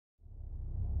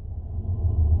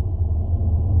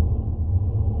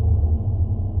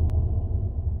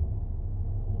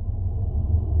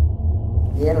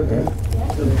Yeah, okay.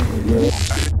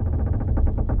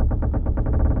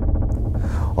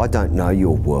 I don't know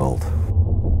your world.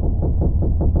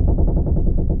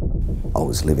 I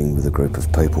was living with a group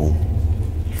of people,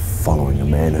 following a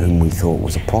man whom we thought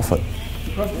was a prophet.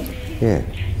 Prophet? Yeah,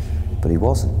 but he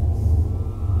wasn't,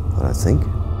 I don't think.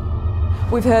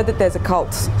 We've heard that there's a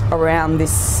cult around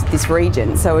this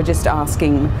region, so we're just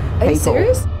asking people. Are you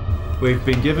serious? We've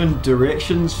been given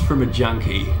directions from a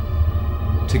junkie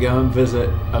to go and visit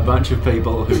a bunch of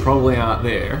people who probably aren't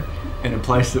there in a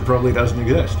place that probably doesn't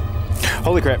exist.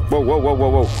 Holy crap, whoa, whoa, whoa,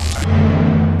 whoa,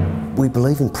 whoa. We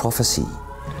believe in prophecy.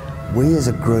 We as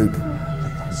a group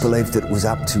believed it was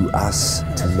up to us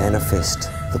to manifest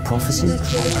the prophecy.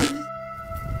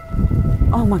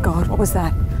 Oh my God, what was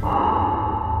that?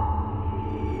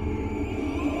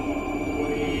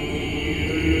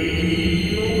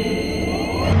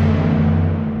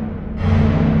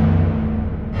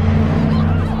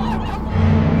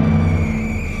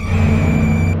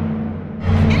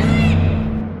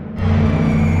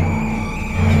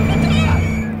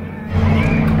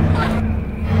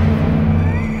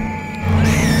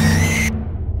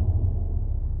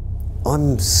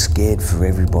 I'm scared for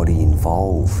everybody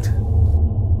involved.